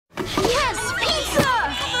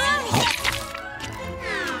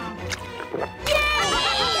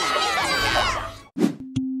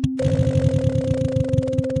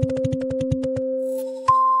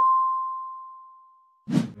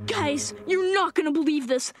not gonna believe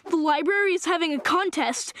this. The library is having a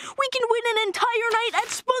contest. We can win an entire night at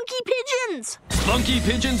Spunky Pigeons! Spunky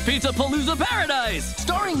Pigeons Pizza Palooza Paradise!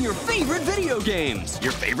 Starring your favorite video games,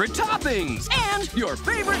 your favorite toppings, and your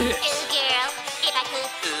favorite hits. Ooh, girl, if I could.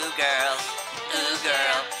 Ooh,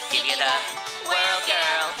 girl, give you the world,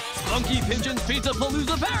 girl. Spunky Pigeons Pizza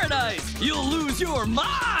Palooza Paradise! You'll lose your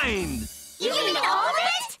mind! You mean all of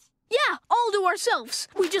it? Yeah, all to ourselves.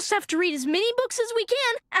 We just have to read as many books as we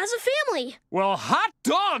can as a family. Well, hot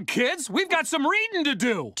dog, kids! We've got some reading to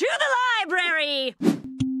do! To the library!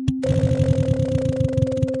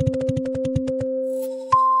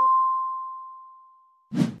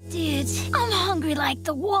 Dudes, I'm hungry like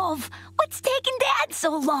the wolf. What's taking Dad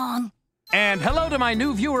so long? And hello to my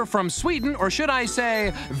new viewer from Sweden, or should I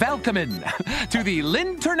say, Välkommen, to the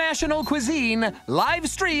Linternational Cuisine live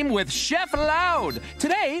stream with Chef Loud.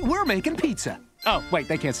 Today, we're making pizza. Oh, wait,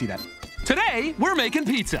 they can't see that. Today, we're making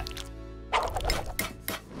pizza.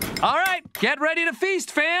 All right, get ready to feast,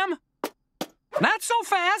 fam. Not so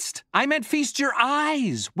fast. I meant feast your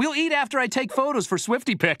eyes. We'll eat after I take photos for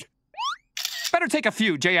Swifty Pic. Better take a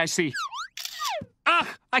few, JIC. Ugh,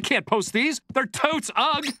 I can't post these. They're totes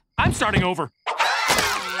ugh. I'm starting over.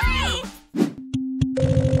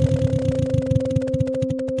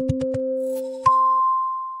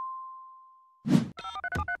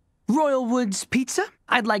 Royal Woods Pizza?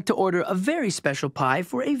 I'd like to order a very special pie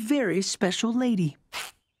for a very special lady.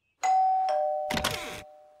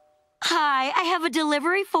 Hi, I have a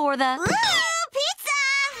delivery for the... Ooh,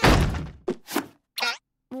 pizza!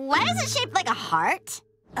 Why is it shaped like a heart?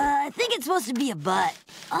 I think it's supposed to be a butt.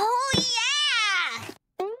 Oh, yeah!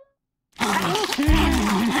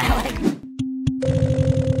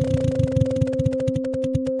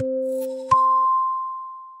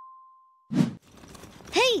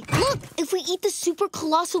 Hey, look! If we eat the super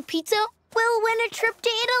colossal pizza, We'll win a trip to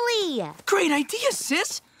Italy! Great idea,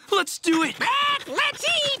 sis. Let's do it. Let's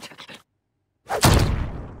eat!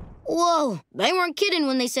 whoa, they weren't kidding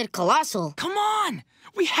when they said colossal. Come on.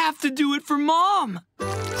 We have to do it for Mom.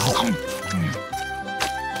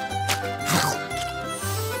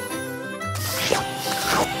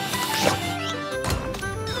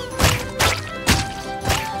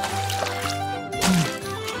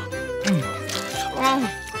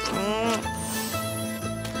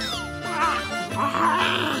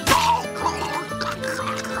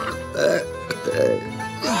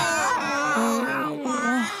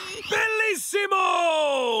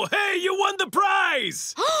 Bellissimo! Hey, you won the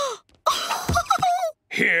prize!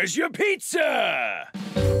 Here's your pizza!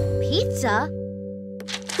 Pizza?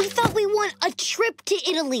 We thought we won a trip to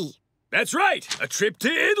Italy. That's right, a trip to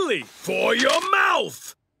Italy for your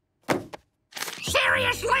mouth!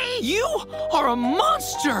 Seriously? You are a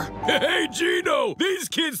monster. Hey, Gino! These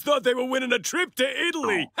kids thought they were winning a trip to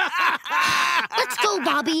Italy! Let's go,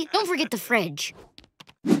 Bobby. Don't forget the fridge.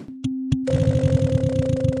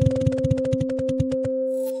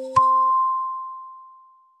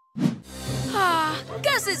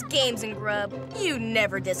 Gus's Games and Grub. You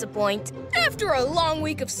never disappoint. After a long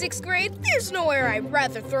week of 6th grade, there's nowhere I'd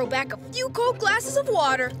rather throw back a few cold glasses of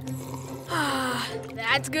water.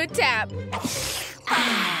 That's good tap.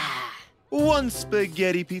 One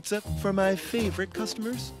spaghetti pizza for my favorite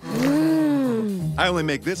customers. I only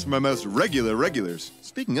make this for my most regulars.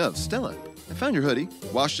 Speaking of, Stella, I found your hoodie,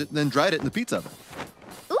 washed it, and then dried it in the pizza oven.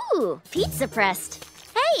 Ooh, pizza pressed.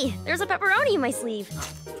 Hey, there's a pepperoni in my sleeve.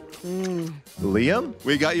 Liam,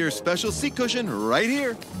 we got your special seat cushion right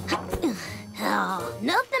here. Oh,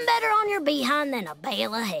 nothing better on your behind than a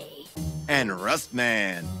bale of hay. And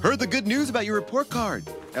Rustman, heard the good news about your report card.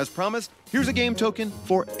 As promised, here's a game token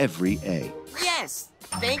for every A. Yes,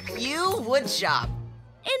 thank you, Woodshop.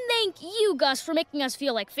 And thank you, Gus, for making us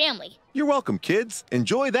feel like family. You're welcome, kids.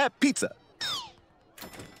 Enjoy that pizza.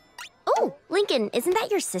 Oh, Lincoln, isn't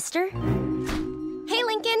that your sister? Hey,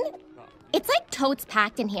 Lincoln. It's like totes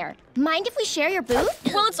packed in here. Mind if we share your booth?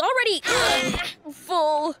 Well, it's already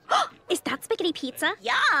full. Is that spaghetti pizza?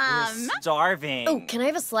 Yum! Starving. Oh, can I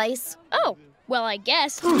have a slice? Oh, well, I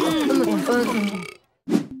guess.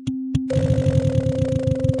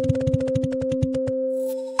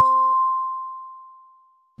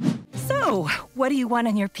 So, what do you want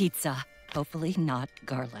on your pizza? Hopefully not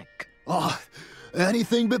garlic. Oh,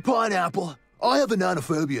 anything but pineapple. I have a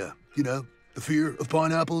nanophobia, you know, the fear of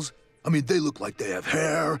pineapples. I mean, they look like they have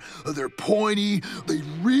hair, they're pointy, they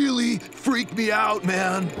really freak me out,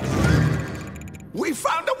 man. We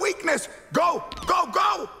found a weakness! Go, go,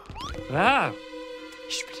 go! Ah.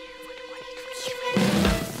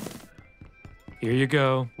 Here you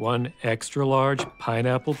go. One extra large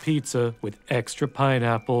pineapple pizza with extra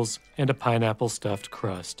pineapples and a pineapple stuffed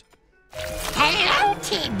crust. Hello,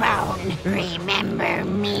 T-Bone. Remember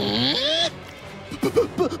me?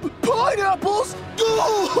 Pineapples?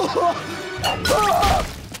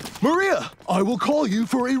 Maria, I will call you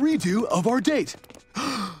for a redo of our date.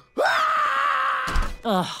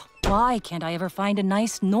 Ugh, why can't I ever find a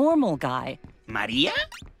nice, normal guy? Maria?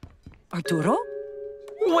 Arturo?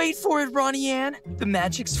 Wait for it, Ronnie Ann. The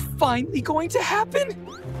magic's finally going to happen.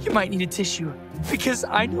 You might need a tissue, because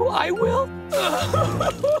I know I will.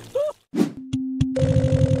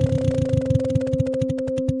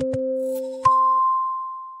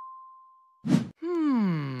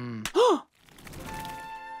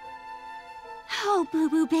 Oh, Boo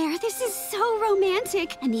Boo Bear, this is so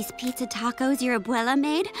romantic. And these pizza tacos your abuela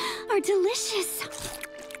made are delicious.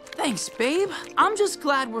 Thanks, babe. I'm just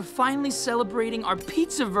glad we're finally celebrating our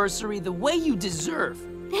pizza-versary the way you deserve.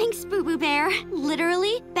 Thanks, Boo Boo Bear.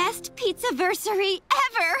 Literally, best pizza-versary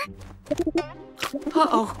ever.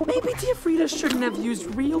 Uh-oh, maybe Tia Frida shouldn't have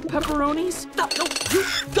used real pepperonis. No, you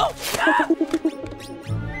go!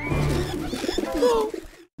 Oh.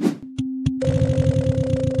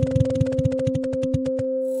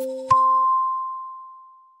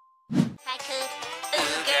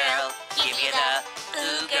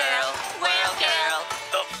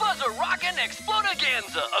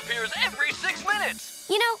 Explodiganza appears every 6 minutes.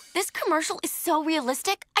 You know, this commercial is so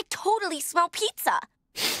realistic, I totally smell pizza.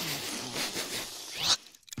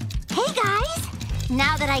 Hey, guys.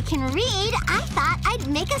 Now that I can read, I thought I'd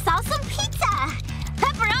make us all some pizza.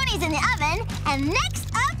 Pepperoni's in the oven, and next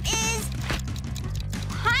up is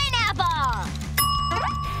pineapple.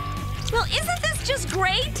 Well, isn't this just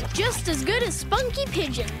great? Just as good as spunky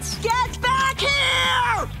pigeons. Get back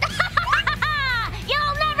here!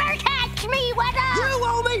 You'll never catch me, Weta! You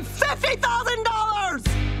owe me $50,000!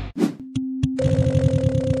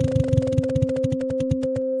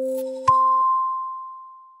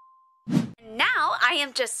 Now I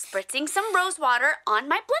am just spritzing some rose water on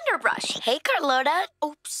my blender brush. Hey, Carlota.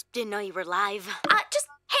 Oops, didn't know you were live. Just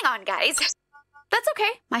hang on, guys. That's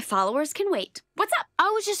okay. My followers can wait. What's up? I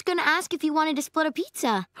was just gonna ask if you wanted to split a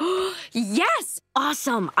pizza. Yes!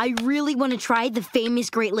 Awesome. I really want to try the famous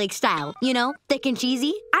Great Lake style. You know, thick and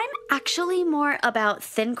cheesy. I'm actually more about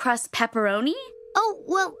thin crust pepperoni. Oh,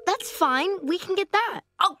 well, that's fine. We can get that.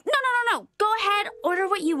 Oh, no. Go ahead, order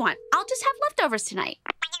what you want. I'll just have leftovers tonight.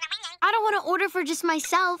 I don't want to order for just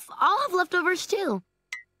myself. I'll have leftovers too.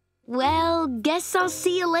 Well, guess I'll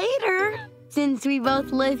see you later, since we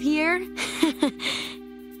both live here.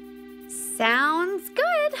 Sounds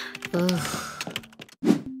good.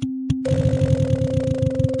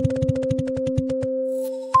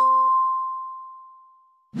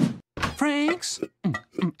 Franks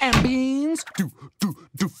and beans.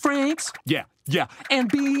 Do Franks? Yeah. And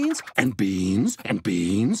beans and beans and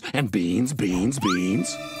beans and beans.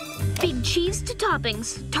 Big cheese to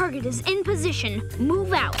toppings. Target is in position.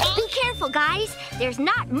 Move out. Be careful, guys. There's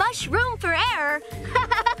not much room for error.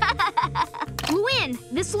 Luann,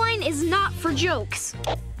 this line is not for jokes.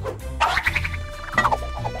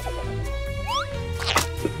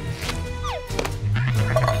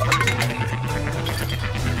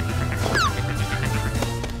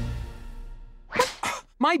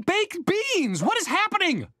 My baked beans! What is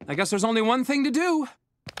happening? I guess there's only one thing to do.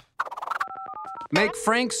 Make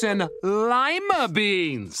Franks and lima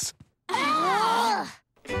beans.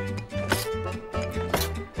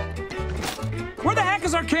 Where the heck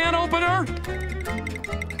is our can opener?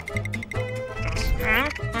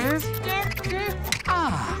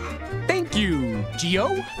 Thank you,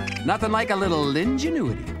 Gio. Nothing like a little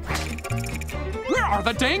ingenuity. Where are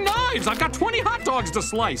the dang knives? I've got 20 hot dogs to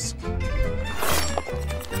slice.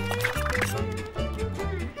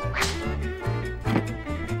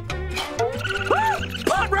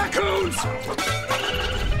 Hot raccoons!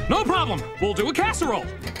 No problem. We'll do a casserole.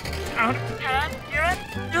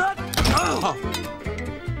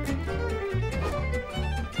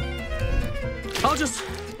 I'll just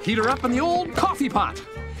heat her up in the old coffee pot.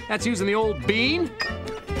 That's using the old bean.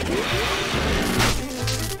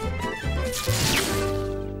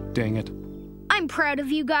 Dang it. I'm proud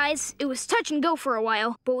of you guys. It was touch and go for a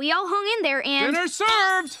while, but we all hung in there and... Dinner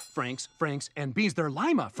served! Franks, and beans. They're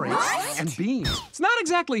lima, Franks, and beans. It's not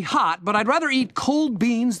exactly hot, but I'd rather eat cold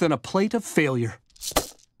beans than a plate of failure.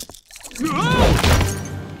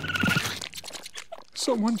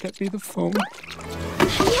 Someone get me the phone.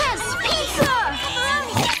 Yes, pizza!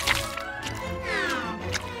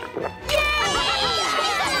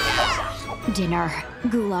 Dinner.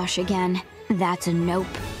 Goulash again. That's a nope.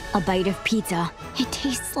 A bite of pizza. It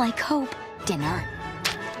tastes like hope. Dinner.